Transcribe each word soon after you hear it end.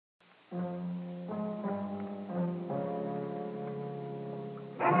The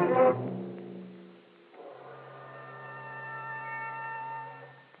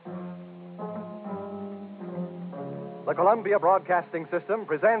Columbia Broadcasting System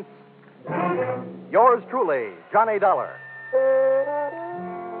presents yours truly, Johnny Dollar.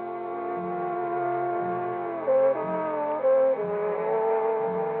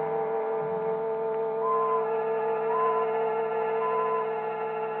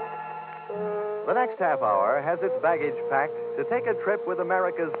 The next half hour has its baggage packed to take a trip with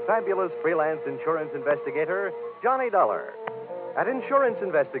America's fabulous freelance insurance investigator, Johnny Dollar. At insurance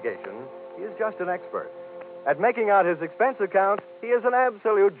investigation, he is just an expert. At making out his expense account, he is an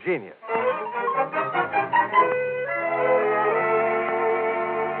absolute genius.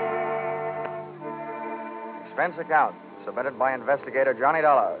 Expense account submitted by investigator Johnny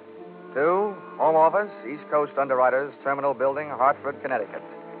Dollar. To Home Office, East Coast Underwriters, Terminal Building, Hartford, Connecticut.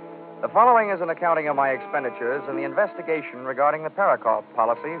 The following is an accounting of my expenditures in the investigation regarding the Parakoff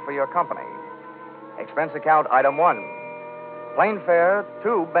policy for your company. Expense account item 1. Plane fare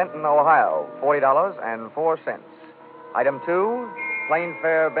to Benton, Ohio, $40.04. Item 2, plane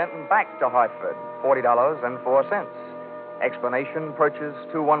fare Benton back to Hartford, $40.04. Explanation, purchase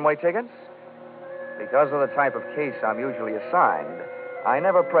 2 one-way tickets. Because of the type of case I'm usually assigned, I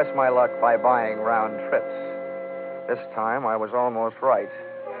never press my luck by buying round trips. This time I was almost right.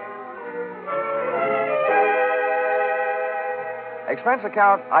 Expense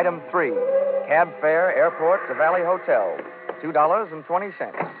account item 3, cab fare airport to Valley Hotel, $2.20.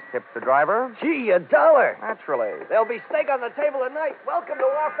 Tip the driver. Gee, $1. Naturally. There'll be steak on the table tonight. Welcome to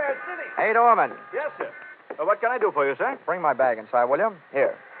Warfare City. Hey, Dorman. Yes, sir. What can I do for you, sir? Bring my bag inside, will you?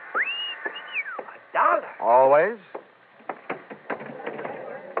 Here. $1. Always.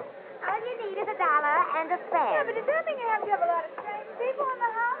 All you need is $1 and a spare. Yeah, but does that mean you have to have a lot of strange people in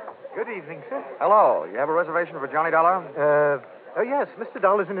the house? Good evening, sir. Hello. You have a reservation for Johnny Dollar? Yes, Mr.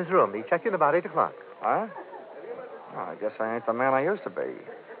 Dollar's in his room. He checked in about 8 o'clock. Huh? Oh, I guess I ain't the man I used to be.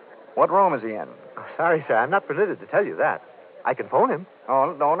 What room is he in? Oh, sorry, sir. I'm not permitted to tell you that. I can phone him.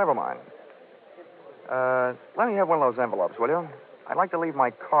 Oh, no, never mind. Let me have one of those envelopes, will you? I'd like to leave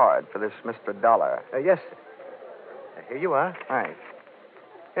my card for this Mr. Dollar. Yes, sir. Here you are. Thanks.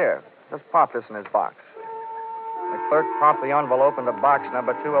 Here, just pop this in his box. The clerk popped the envelope into box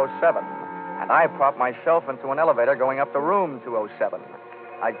number 207, and I popped myself into an elevator going up to room 207.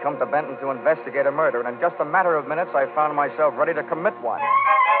 I'd come to Benton to investigate a murder, and in just a matter of minutes, I found myself ready to commit one.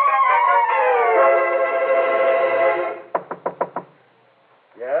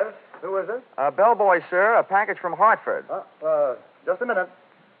 Yes? Who is it? Bellboy, sir. A package from Hartford. Just a minute.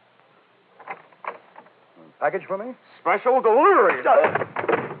 Package for me? Special delivery.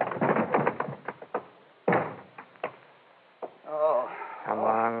 Oh.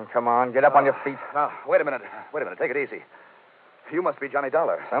 Come on. Get up on your feet. Now, wait a minute. Take it easy. You must be Johnny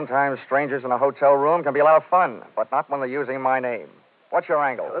Dollar. Sometimes strangers in a hotel room can be a lot of fun, but not when they're using my name. What's your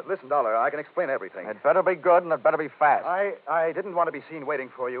angle? Listen, Dollar, I can explain everything. It better be good, and it better be fast. I didn't want to be seen waiting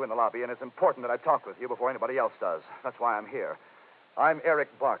for you in the lobby, and it's important that I talk with you before anybody else does. That's why I'm here. I'm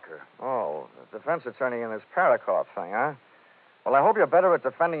Eric Barker. Oh, the defense attorney in this Parakoff thing, huh? Well, I hope you're better at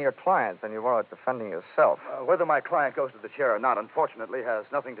defending your client than you are at defending yourself. Whether my client goes to the chair or not, unfortunately, has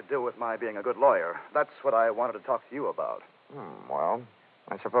nothing to do with my being a good lawyer. That's what I wanted to talk to you about. Well,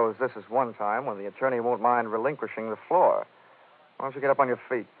 I suppose this is one time when the attorney won't mind relinquishing the floor. Why don't you get up on your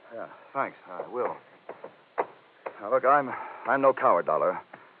feet? Yeah, thanks. I will. Now, look, I'm no coward, Dollar.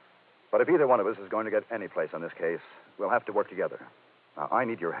 But if either one of us is going to get any place on this case, we'll have to work together. Now, I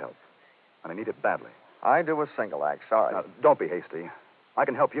need your help, and I need it badly. I do a single act, sorry. Now, don't be hasty. I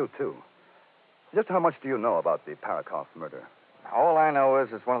can help you, too. Just how much do you know about the Parakoff murder? All I know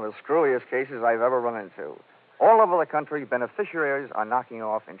is it's one of the screwiest cases I've ever run into. All over the country, beneficiaries are knocking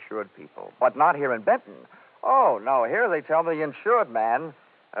off insured people. But not here in Benton. Oh, no, here they tell me the insured man,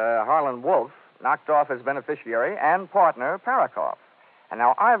 Harlan Wolf, knocked off his beneficiary and partner, Parakoff. And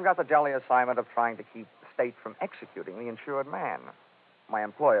now I've got the jolly assignment of trying to keep the state from executing the insured man. My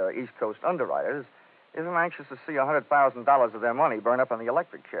employer, East Coast Underwriters, isn't anxious to see $100,000 of their money burn up in the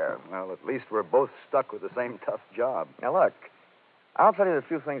electric chair. Well, at least we're both stuck with the same tough job. Now, look, I'll tell you the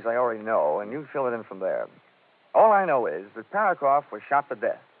few things I already know, and you fill it in from there. All I know is that Parakoff was shot to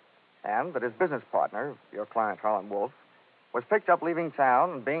death, and that his business partner, your client, Harlan Wolf, was picked up leaving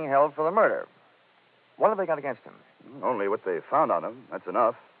town and being held for the murder. What have they got against him? Only what they found on him. That's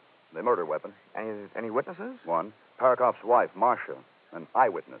enough. The murder weapon. Any witnesses? One. Parakoff's wife, Marcia. An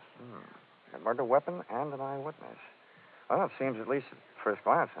eyewitness. A murder weapon and an eyewitness. Well, it seems, at least at first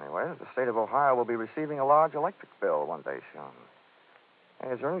glance anyway, that the state of Ohio will be receiving a large electric bill one day soon.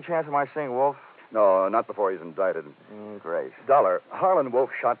 Hey, is there any chance of my seeing Wolf? No, not before he's indicted. Great. Dollar, Harlan Wolf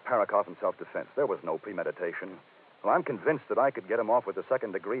shot Parakoff in self-defense. There was no premeditation. Well, I'm convinced that I could get him off with a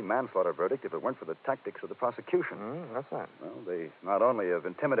second-degree manslaughter verdict if it weren't for the tactics of the prosecution. What's that? Well, they not only have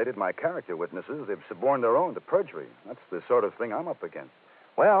intimidated my character witnesses, they've suborned their own to perjury. That's the sort of thing I'm up against.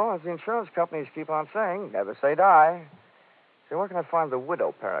 Well, as the insurance companies keep on saying, never say die. So where can I find the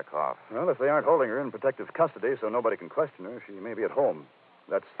widow Parakoff? Well, if they aren't holding her in protective custody so nobody can question her, she may be at home.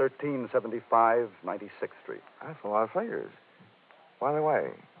 That's 1375 96th Street. That's a lot of figures. By the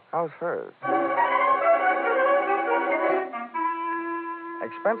way, how's hers?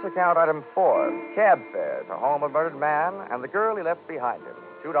 Expense account item 4, cab fare to home of murdered man and the girl he left behind him,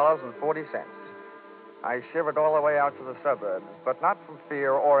 $2.40. I shivered all the way out to the suburbs, but not from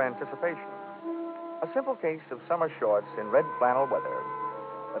fear or anticipation. A simple case of summer shorts in red flannel weather.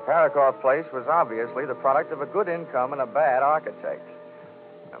 The Parakoff place was obviously the product of a good income and a bad architect.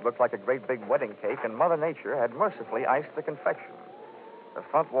 It looked like a great big wedding cake, and Mother Nature had mercifully iced the confection. The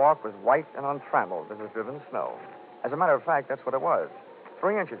front walk was white and untrammeled as if driven snow. As a matter of fact, that's what it was.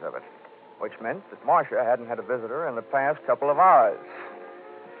 3 inches of it, which meant that Marcia hadn't had a visitor in the past couple of hours.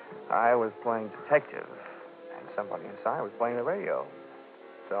 I was playing detective, and somebody inside was playing the radio.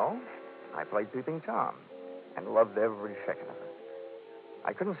 So, I played Peeping Tom, and loved every second of it.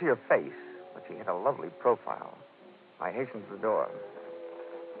 I couldn't see her face, but she had a lovely profile. I hastened to the door.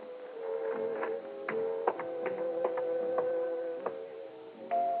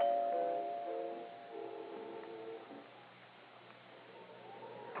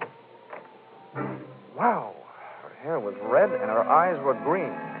 Wow. Her hair was red and her eyes were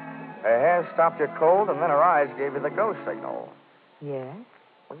green. Her hair stopped you cold and then her eyes gave you the go signal. Yes?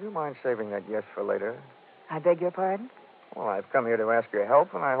 Would you mind saving that yes for later? I beg your pardon? Well, I've come here to ask your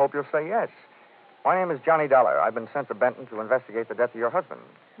help, and I hope you'll say yes. My name is Johnny Dollar. I've been sent to Benton to investigate the death of your husband.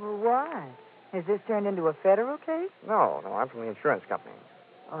 Well, why? Has this turned into a federal case? No, I'm from the insurance company.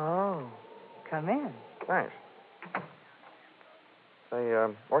 Oh, come in. Thanks. Say,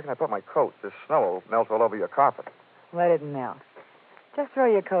 where can I put my coat? This snow will melt all over your carpet. Let it melt. Just throw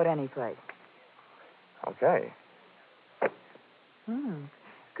your coat any place. Okay.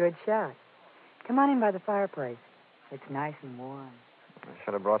 Good shot. Come on in by the fireplace. It's nice and warm. I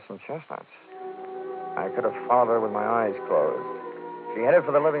should have brought some chestnuts. I could have followed her with my eyes closed. She headed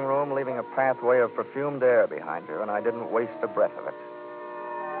for the living room, leaving a pathway of perfumed air behind her, and I didn't waste a breath of it.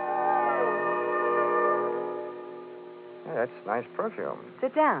 Hey, that's nice perfume.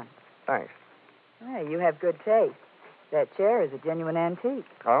 Sit down. Thanks. Hey, you have good taste. That chair is a genuine antique.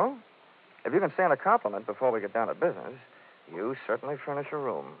 Oh? If you can stand a compliment before we get down to business, you certainly furnish a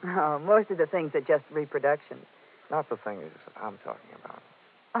room. Oh, most of the things are just reproductions. Not the things that I'm talking about.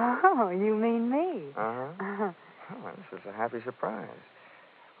 Oh, you mean me? Uh-huh. Oh, this is a happy surprise.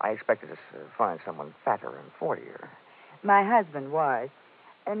 I expected to find someone fatter and 40er. My husband was.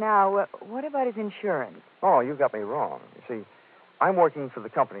 And now, what about his insurance? Oh, you got me wrong. You see, I'm working for the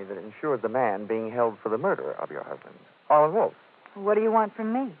company that insured the man being held for the murder of your husband, Harlan Wolf. What do you want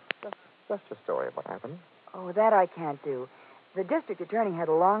from me? Just a story of what happened. Oh, that I can't do. The district attorney had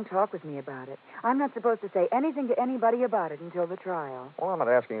a long talk with me about it. I'm not supposed to say anything to anybody about it until the trial. Well, I'm not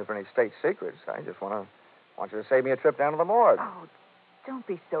asking you for any state secrets. I just want you to save me a trip down to the morgue. Oh, don't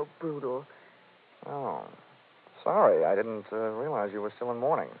be so brutal. Oh, sorry. I didn't realize you were still in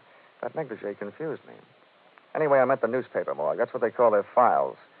mourning. That negligee confused me. Anyway, I meant the newspaper morgue. That's what they call their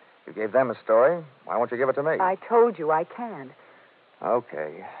files. You gave them a story. Why won't you give it to me? I told you I can't.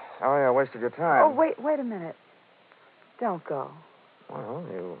 Okay. Sorry I wasted your time. Oh, wait a minute. Don't go. Well,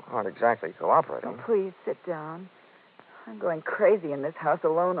 you aren't exactly cooperating. Oh, please sit down. I'm going crazy in this house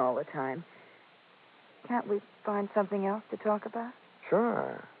alone all the time. Can't we find something else to talk about?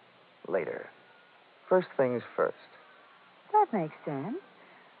 Sure. Later. First things first. That makes sense.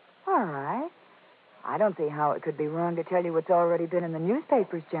 All right. I don't see how it could be wrong to tell you what's already been in the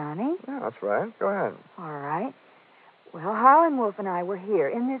newspapers, Johnny. Yeah, that's right. Go ahead. All right. Well, Harlan Wolf and I were here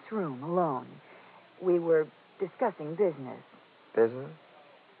in this room alone. We were discussing business. Business?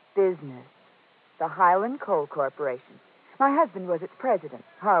 Business. The Highland Coal Corporation. My husband was its president.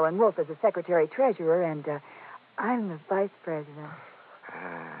 Harlan Wolf is the secretary-treasurer, and I'm the vice president.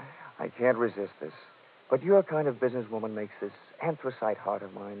 I can't resist this. But your kind of businesswoman makes this anthracite heart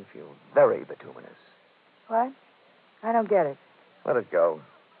of mine feel very bituminous. What? I don't get it. Let it go.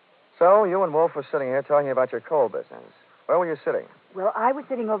 So, you and Wolf were sitting here talking about your coal business. Where were you sitting? Well, I was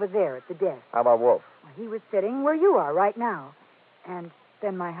sitting over there at the desk. How about Wolf? Well, he was sitting where you are right now. And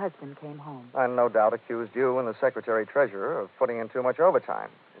then my husband came home. And no doubt accused you and the secretary-treasurer of putting in too much overtime.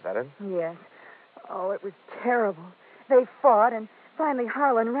 Is that it? Yes. Oh, it was terrible. They fought, and Finally,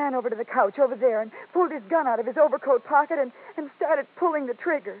 Harlan ran over to the couch over there and pulled his gun out of his overcoat pocket and started pulling the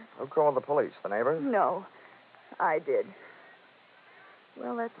trigger. Who called the police? The neighbors? No, I did.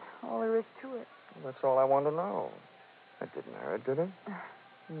 Well, that's all there is to it. Well, that's all I wanted to know. It didn't hurt, did it?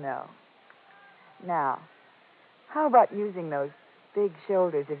 No. Now, how about using those big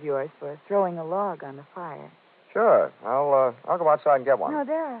shoulders of yours for throwing a log on the fire? Sure. I'll go outside and get one. No,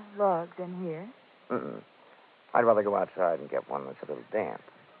 there are logs in here. Mm-mm. I'd rather go outside and get one that's a little damp.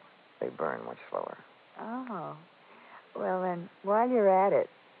 They burn much slower. Oh. Well, then, while you're at it,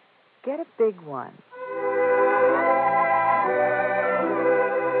 get a big one.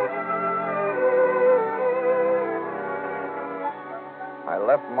 I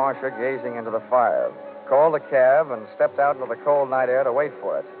left Marcia gazing into the fire, called a cab, and stepped out into the cold night air to wait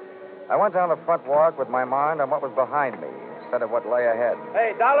for it. I went down the front walk with my mind on what was behind me instead of what lay ahead.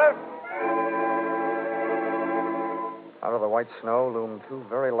 Hey, Dollar. Out of the white snow loomed two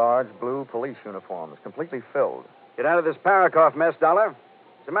very large blue police uniforms, completely filled. Get out of this Parakoff mess, Dollar.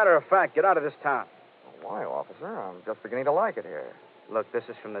 As a matter of fact, get out of this town. Why, officer? I'm just beginning to like it here. Look, this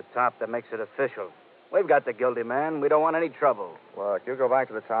is from the top. That makes it official. We've got the guilty man. We don't want any trouble. Look, you go back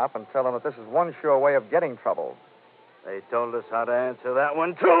to the top and tell them that this is one sure way of getting trouble. They told us how to answer that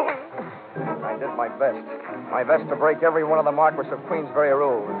one, too. I did my best. My best to break every one of the Marquis of Queensberry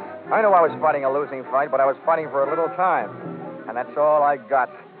rules. I knew I was fighting a losing fight, but I was fighting for a little time. And that's all I got.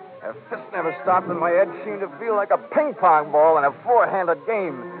 A fist never stopped, and my head seemed to feel like a ping pong ball in a four-handed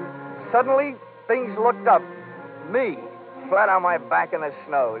game. Suddenly, things looked up. Me, flat on my back in the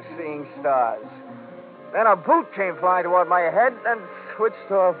snow, seeing stars. Then a boot came flying toward my head and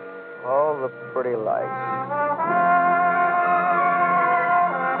switched off all the pretty lights.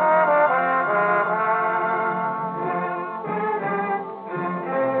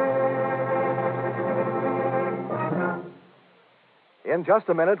 In just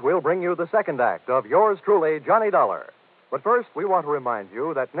a minute, we'll bring you the second act of yours truly, Johnny Dollar. But first, we want to remind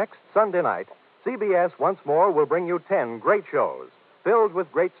you that next Sunday night, CBS once more will bring you 10 great shows, filled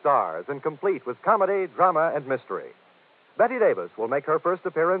with great stars and complete with comedy, drama, and mystery. Betty Davis will make her first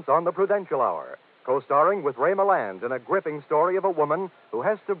appearance on The Prudential Hour, co-starring with Ray Milland in a gripping story of a woman who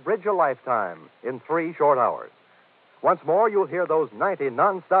has to bridge a lifetime in 3 short hours. Once more, you'll hear those 90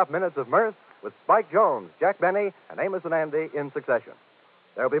 non-stop minutes of mirth with Spike Jones, Jack Benny, and Amos and Andy in succession.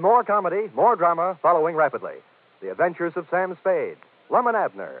 There'll be more comedy, more drama following rapidly. The Adventures of Sam Spade, Lum and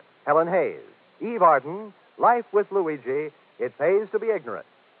Abner, Helen Hayes, Eve Arden, Life with Luigi, It Pays to Be Ignorant.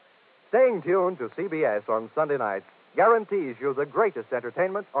 Staying tuned to CBS on Sunday nights guarantees you the greatest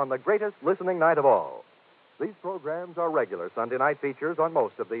entertainment on the greatest listening night of all. These programs are regular Sunday night features on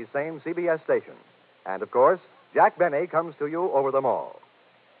most of these same CBS stations. And, of course, Jack Benny comes to you over them all.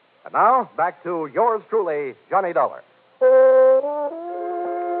 And now, back to yours truly, Johnny Dollar.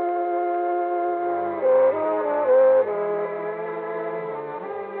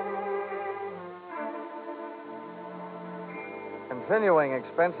 Continuing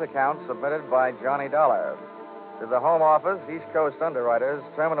expense account submitted by Johnny Dollar to the Home Office, East Coast Underwriters,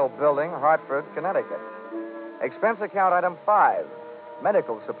 Terminal Building, Hartford, Connecticut. Expense account item 5,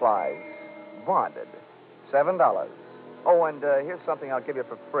 medical supplies, bonded, $7. Oh, and here's something I'll give you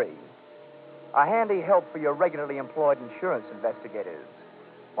for free. A handy help for your regularly employed insurance investigators.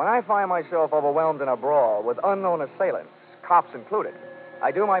 When I find myself overwhelmed in a brawl with unknown assailants, cops included,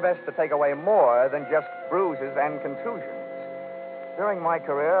 I do my best to take away more than just bruises and contusions. During my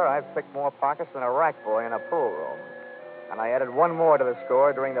career, I've picked more pockets than a rack boy in a pool room. And I added one more to the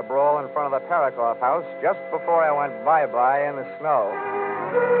score during the brawl in front of the Parakoff house just before I went bye-bye in the snow.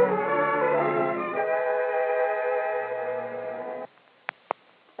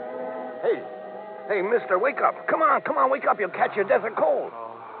 Hey, mister, wake up. Come on, wake up. You'll catch your death of cold.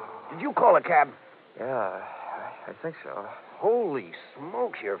 Did you call a cab? Yeah, I think so. Holy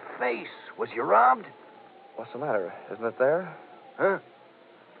smokes, your face. Was you robbed? What's the matter? Isn't it there? Huh?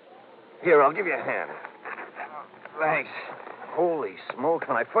 Here, I'll give you a hand. Thanks. Holy smokes,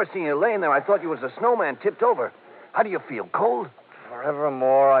 when I first seen you laying there, I thought you was a snowman tipped over. How do you feel, cold?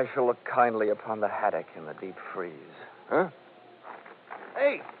 Forevermore, I shall look kindly upon the haddock in the deep freeze. Huh?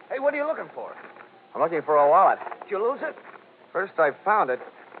 Hey, what are you looking for? I'm looking for a wallet. Did you lose it? First I found it,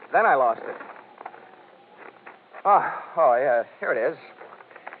 then I lost it. Oh, yeah, here it is.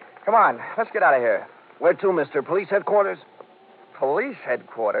 Come on, let's get out of here. Where to, mister? Police headquarters? Police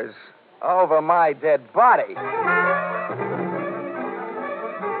headquarters? Over my dead body.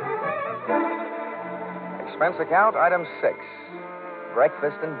 Expense account, item 6.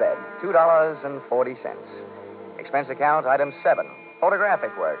 Breakfast in bed, $2.40. Expense account, item 7.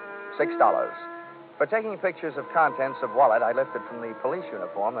 Photographic work, $6. for taking pictures of contents of wallet I lifted from the police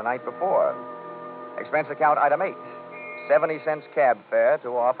uniform the night before. Expense account item 8, 70 cents cab fare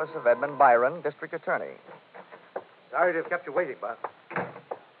to office of Edmond Byron, district attorney. Sorry to have kept you waiting, but...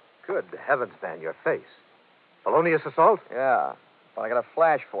 Good heavens, man, your face. Felonious assault? Yeah, but I got a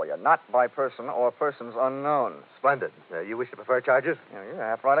flash for you. Not by person or persons unknown. Splendid. You wish to prefer charges? Yeah, you're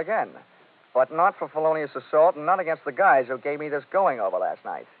half right again. But not for felonious assault and not against the guys who gave me this going-over last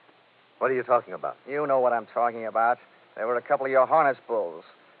night. What are you talking about? You know what I'm talking about. They were a couple of your harness bulls.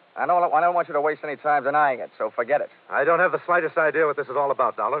 I don't want you to waste any time denying it, so forget it. I don't have the slightest idea what this is all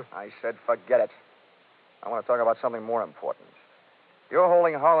about, Dollar. I said forget it. I want to talk about something more important. You're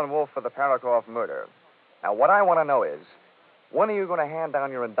holding Harlan Wolf for the Parakoff murder. Now, what I want to know is, when are you going to hand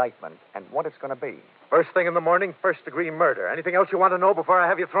down your indictment and what it's going to be? First thing in the morning, first-degree murder. Anything else you want to know before I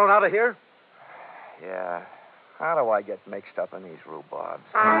have you thrown out of here? Yeah. How do I get mixed up in these rhubarbs?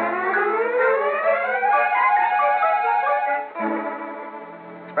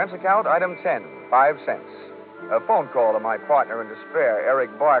 Expense account, item 10, 5 cents. A phone call to my partner in despair,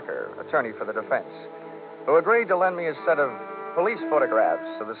 Eric Barker, attorney for the defense, who agreed to lend me a set of police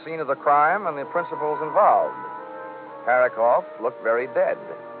photographs of the scene of the crime and the principals involved. Parakoff looked very dead.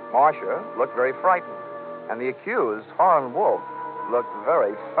 Marcia looked very frightened. And the accused, Harlan Wolf, looked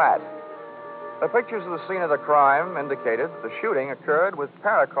very fat. The pictures of the scene of the crime indicated the shooting occurred with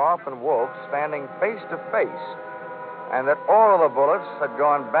Parakoff and Wolf standing face to face, and that all of the bullets had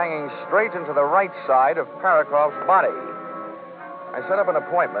gone banging straight into the right side of Parakoff's body. I set up an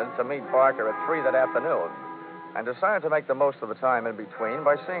appointment to meet Barker at 3 that afternoon and decided to make the most of the time in between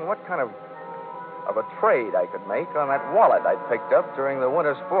by seeing what kind of a trade I could make on that wallet I'd picked up during the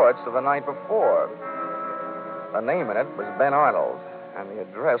winter sports of the night before. The name in it was Ben Arnold, and the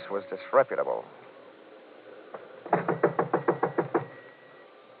address was disreputable.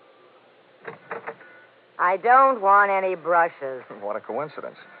 I don't want any brushes. What a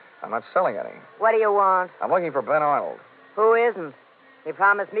coincidence. I'm not selling any. What do you want? I'm looking for Ben Arnold. Who isn't? He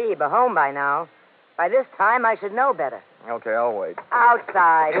promised me he'd be home by now. By this time, I should know better. Okay, I'll wait.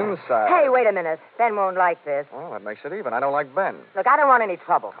 Outside. Inside. Hey, wait a minute. Ben won't like this. Well, that makes it even. I don't like Ben. Look, I don't want any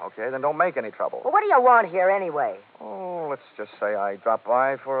trouble. Okay, then don't make any trouble. Well, what do you want here anyway? Oh, let's just say I dropped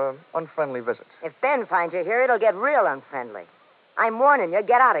by for an unfriendly visit. If Ben finds you here, it'll get real unfriendly. I'm warning you,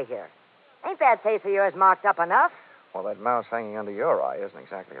 get out of here. Ain't that face of yours marked up enough? Well, that mouse hanging under your eye isn't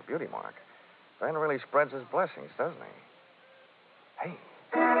exactly a beauty mark. Ben really spreads his blessings, doesn't he? Hey.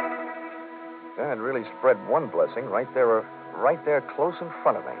 Dad really spread one blessing right there close in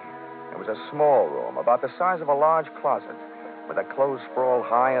front of me. It was a small room, about the size of a large closet, with a clothes sprawl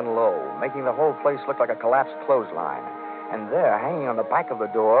high and low, making the whole place look like a collapsed clothesline. And there, hanging on the back of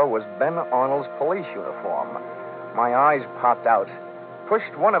the door, was Ben Arnold's police uniform. My eyes popped out,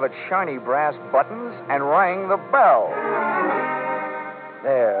 pushed one of its shiny brass buttons, and rang the bell.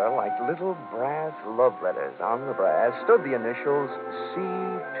 There, like little brass love letters on the brass, stood the initials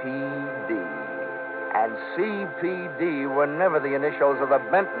CPD. And CPD were never the initials of the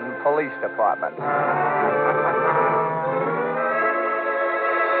Benton Police Department.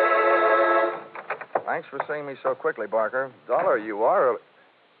 Thanks for seeing me so quickly, Barker. Dollar, you are...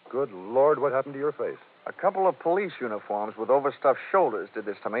 Good Lord, what happened to your face? A couple of police uniforms with overstuffed shoulders did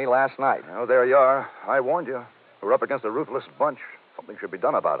this to me last night. Oh, there you are. I warned you. We're up against a ruthless bunch. Something should be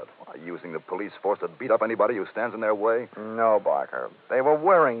done about it. Why, using the police force to beat up anybody who stands in their way? No, Barker. They were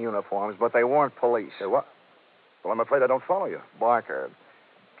wearing uniforms, but they weren't police. Hey, what? Well, I'm afraid I don't follow you. Barker,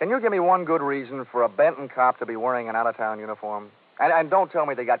 can you give me one good reason for a Benton cop to be wearing an out-of-town uniform? And don't tell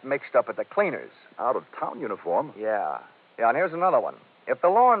me they got mixed up at the cleaners. Out-of-town uniform? Yeah, and here's another one. If the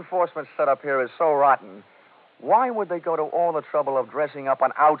law enforcement setup here is so rotten, why would they go to all the trouble of dressing up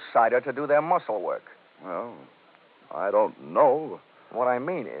an outsider to do their muscle work? Well, I don't know. What I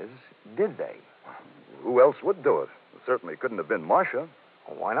mean is, did they? Who else would do it? It certainly couldn't have been Marcia.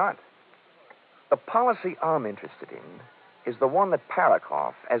 Well, why not? The policy I'm interested in is the one that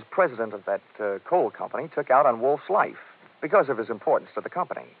Parakoff, as president of that coal company, took out on Wolf's life because of his importance to the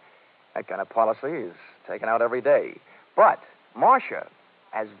company. That kind of policy is taken out every day. But Marcia,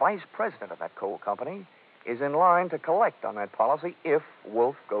 as vice president of that coal company, is in line to collect on that policy if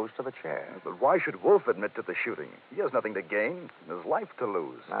Wolf goes to the chair. But why should Wolf admit to the shooting? He has nothing to gain, his life to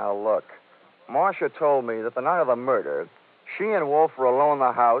lose. Now, look, Marcia told me that the night of the murder, she and Wolf were alone in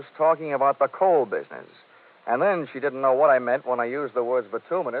the house talking about the coal business. And then she didn't know what I meant when I used the words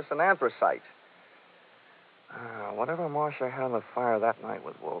bituminous and anthracite. Whatever Marcia had on the fire that night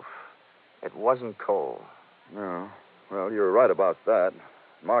with Wolf, it wasn't coal. No. Well, you're right about that.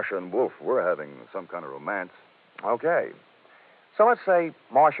 Marcia and Wolf were having some kind of romance. Okay. So let's say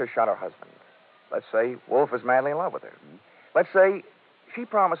Marcia shot her husband. Let's say Wolf is madly in love with her. Let's say she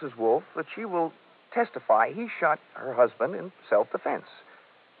promises Wolf that she will testify he shot her husband in self-defense.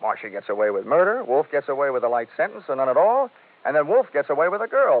 Marcia gets away with murder, Wolf gets away with a light sentence or none at all, and then Wolf gets away with a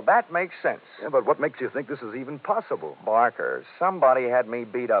girl. That makes sense. Yeah, but what makes you think this is even possible? Barker, somebody had me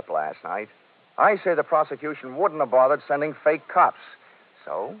beat up last night. I say the prosecution wouldn't have bothered sending fake cops.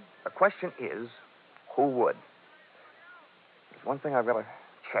 So, the question is, who would? There's one thing I've got to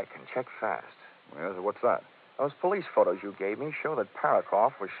check, and check fast. Well, so what's that? Those police photos you gave me show that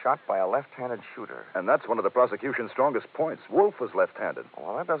Parakoff was shot by a left-handed shooter. And that's one of the prosecution's strongest points. Wolf was left-handed.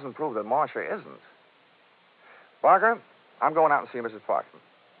 Well, that doesn't prove that Marcia isn't. Barker, I'm going out and see Mrs. Parkman,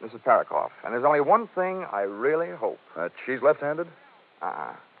 Mrs. Parakoff. And there's only one thing I really hope. That she's left-handed?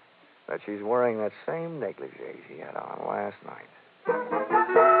 That she's wearing that same negligee she had on last night.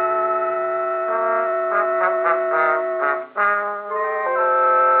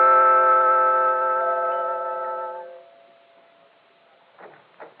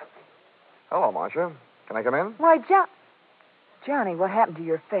 Hello, Marcia. Can I come in? Why, Johnny, what happened to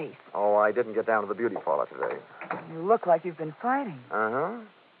your face? Oh, I didn't get down to the beauty parlor today. You look like you've been fighting. Uh-huh.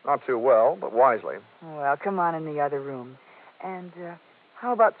 Not too well, but wisely. Well, come on in the other room. And,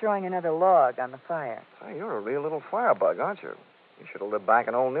 how about throwing another log on the fire? Say, you're a real little firebug, aren't you? You should have lived back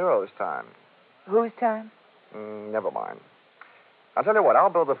in old Nero's time. Whose time? Never mind. I'll tell you what, I'll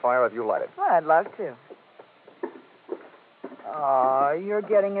build the fire if you light it. Well, I'd love to. Oh, you're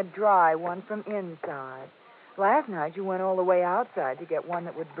getting a dry one from inside. Last night you went all the way outside to get one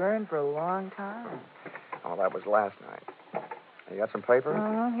that would burn for a long time. Oh, that was last night. You got some paper?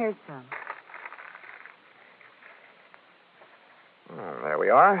 Here's some. There we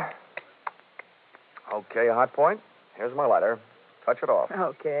are. Okay, hot point. Here's my lighter. Touch it off.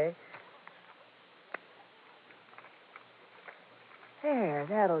 Okay. There,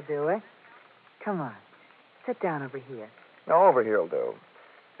 that'll do it. Come on. Sit down over here. No, over here will do.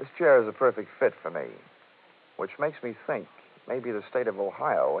 This chair is a perfect fit for me, which makes me think maybe the state of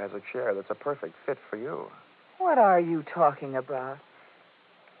Ohio has a chair that's a perfect fit for you. What are you talking about?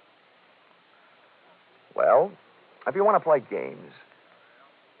 Well, if you want to play games,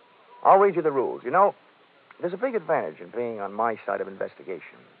 I'll read you the rules. You know, there's a big advantage in being on my side of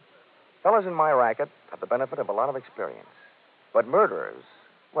investigation. Fellas in my racket have the benefit of a lot of experience. But murderers,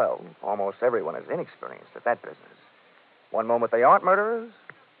 well, almost everyone is inexperienced at that business. One moment they aren't murderers,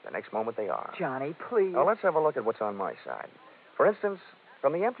 the next moment they are. Johnny, please. Now, let's have a look at what's on my side. For instance,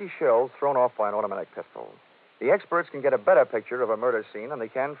 from the empty shells thrown off by an automatic pistol, the experts can get a better picture of a murder scene than they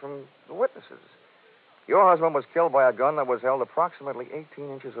can from the witnesses. Your husband was killed by a gun that was held approximately 18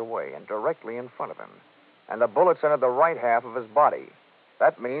 inches away and directly in front of him. And the bullets entered the right half of his body.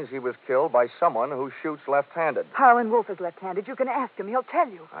 That means he was killed by someone who shoots left-handed. Harlan Wolf is left-handed. You can ask him. He'll tell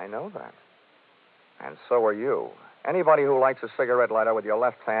you. I know that. And so are you. Anybody who lights a cigarette lighter with your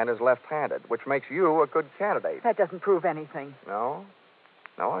left hand is left-handed, which makes you a good candidate. That doesn't prove anything. No?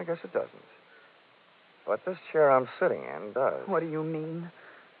 No, I guess it doesn't. But this chair I'm sitting in does. What do you mean?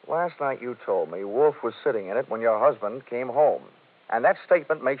 Last night you told me Wolf was sitting in it when your husband came home. And that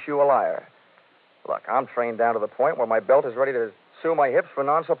statement makes you a liar. Look, I'm trained down to the point where my belt is ready to sue my hips for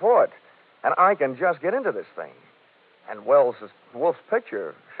non-support. And I can just get into this thing. And Wolf's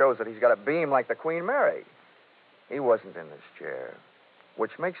picture shows that he's got a beam like the Queen Mary. He wasn't in this chair,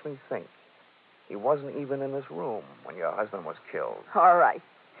 which makes me think he wasn't even in this room when your husband was killed. All right.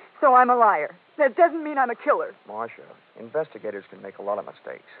 So I'm a liar. That doesn't mean I'm a killer. Marcia, investigators can make a lot of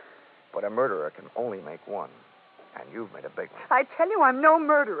mistakes, but a murderer can only make one. And you've made a big one. I tell you, I'm no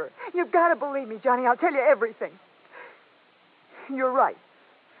murderer. You've got to believe me, Johnny. I'll tell you everything. You're right.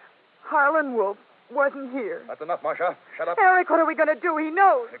 Harlan Wolf wasn't here. That's enough, Marcia. Shut up. Eric, what are we going to do? He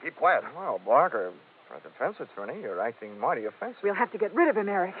knows. Hey, keep quiet. Well, Barker, for a defense attorney, you're acting mighty offensive. We'll have to get rid of him,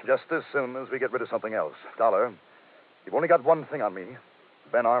 Eric. Just as soon as we get rid of something else. Dollar, you've only got one thing on me.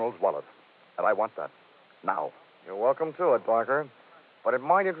 Ben Arnold's wallet. And I want that. Now. You're welcome to it, Barker. But it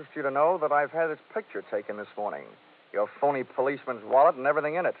might interest you to know that I've had its picture taken this morning. Your phony policeman's wallet and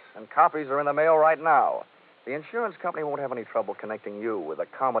everything in it. And copies are in the mail right now. The insurance company won't have any trouble connecting you with the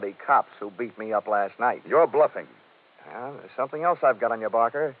comedy cops who beat me up last night. You're bluffing. There's something else I've got on you,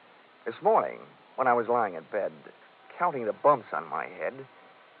 Barker. This morning, when I was lying in bed, counting the bumps on my head,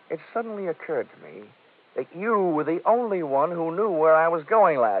 it suddenly occurred to me that you were the only one who knew where I was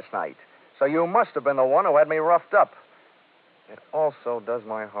going last night. So you must have been the one who had me roughed up. It also does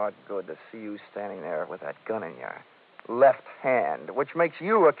my heart good to see you standing there with that gun in your left hand, which makes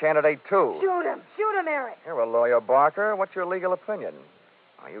you a candidate, too. Shoot him. Shoot him, Eric. You're a lawyer, Barker. What's your legal opinion?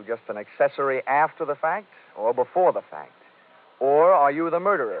 Are you just an accessory after the fact or before the fact? Or are you the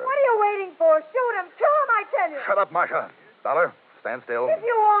murderer? What are you waiting for? Shoot him. Kill him, I tell you. Shut up, Marcia. Dollar, stand still. If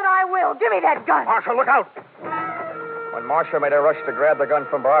you won't, I will. Give me that gun. Marcia, look out. When Marcia made a rush to grab the gun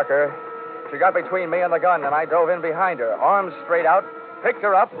from Barker, she got between me and the gun, and I dove in behind her, arms straight out, picked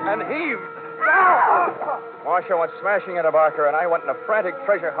her up, and heaved. Marcia went smashing into Barker, and I went in a frantic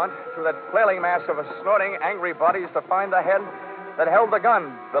treasure hunt through that flailing mass of snorting, angry bodies to find the head that held the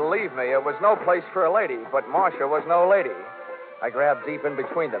gun. Believe me, it was no place for a lady, but Marcia was no lady. I grabbed deep in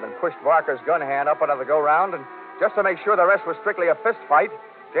between them and pushed Barker's gun hand up under the go-round, and just to make sure the rest was strictly a fist fight,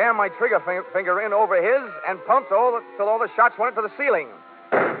 jammed my trigger finger in over his and pumped till all the shots went into the ceiling.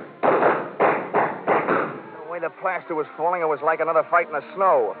 The way the plaster was falling, it was like another fight in the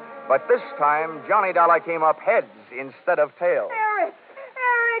snow. But this time, Johnny Dollar came up heads instead of tails. Eric!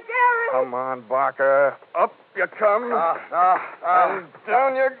 Come on, Barker. Up you come. And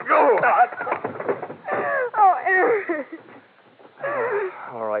down you go. Oh, Eric.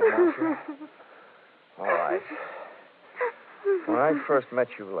 All right, Marcia. All right. When I first met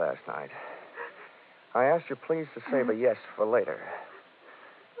you last night, I asked you please to save a yes for later.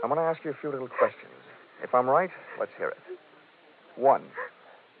 I'm going to ask you a few little questions. If I'm right, let's hear it. 1.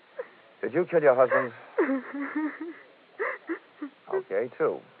 Did you kill your husband? Okay,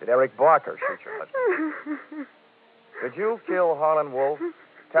 2. Did Eric Barker shoot your husband? Did you kill Harlan Wolf,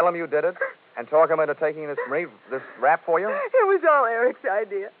 tell him you did it, and talk him into taking this rap for you? It was all Eric's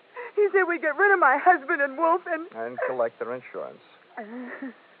idea. He said we'd get rid of my husband and Wolf And collect their insurance.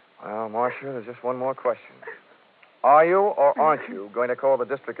 Well, Marcia, there's just one more question. Are you or aren't you going to call the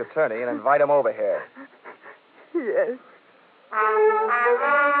district attorney and invite him over here? Yes.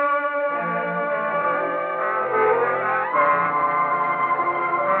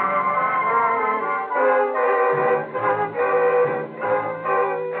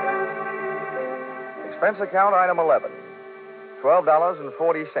 Expense account item 11.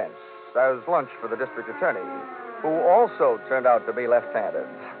 $12.40. That was lunch for the district attorney, who also turned out to be left-handed.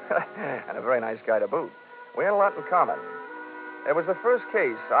 And a very nice guy to boot. We had a lot in common. It was the first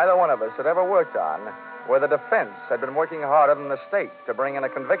case either one of us had ever worked on where the defense had been working harder than the state to bring in a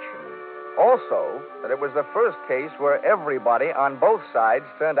conviction. Also, that it was the first case where everybody on both sides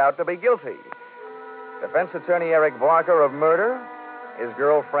turned out to be guilty. Defense attorney Eric Barker of murder, his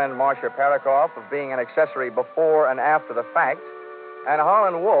girlfriend Marcia Parakoff of being an accessory before and after the fact, and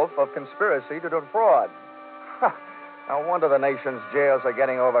Harlan Wolf of conspiracy to defraud. No wonder the nation's jails are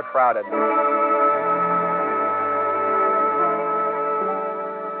getting overcrowded.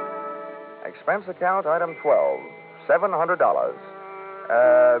 Expense account item 12, $700.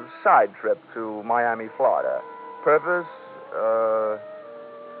 Side trip to Miami, Florida. Purpose,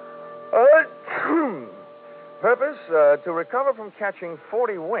 to recover from catching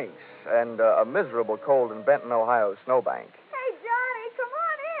 40 winks and a miserable cold in Benton, Ohio snowbank. Hey, Johnny, come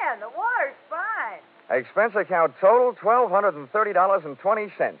on in. The water's fine. Expense account total,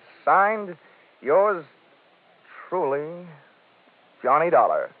 $1,230.20. Signed, yours truly, Johnny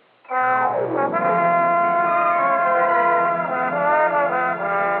Dollar.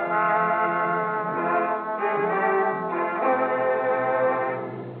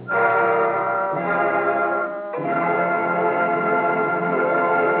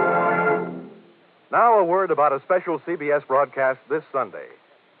 Now a word about a special CBS broadcast this Sunday.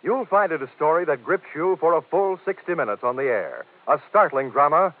 You'll find it a story that grips you for a full 60 minutes on the air. A startling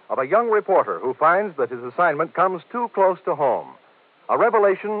drama of a young reporter who finds that his assignment comes too close to home. A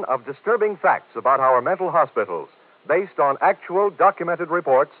revelation of disturbing facts about our mental hospitals based on actual documented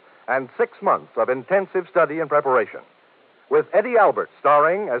reports and 6 months of intensive study and preparation. With Eddie Albert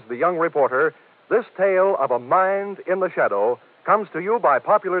starring as the young reporter, this tale of a mind in the shadow comes to you by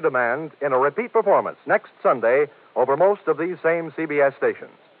popular demand in a repeat performance next Sunday over most of these same CBS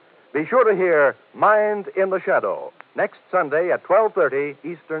stations. Be sure to hear Mind in the Shadow next Sunday at 12:30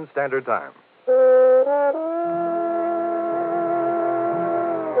 Eastern Standard Time.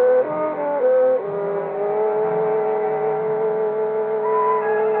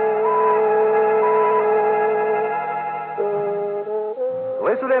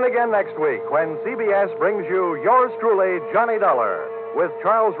 Listen in again next week when CBS brings you Yours Truly, Johnny Dollar, with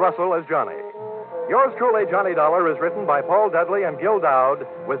Charles Russell as Johnny. Yours Truly, Johnny Dollar is written by Paul Dudley and Gil Dowd,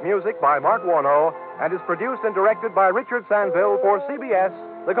 with music by Mark Warno, and is produced and directed by Richard Sanville for CBS,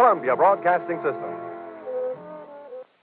 the Columbia Broadcasting System.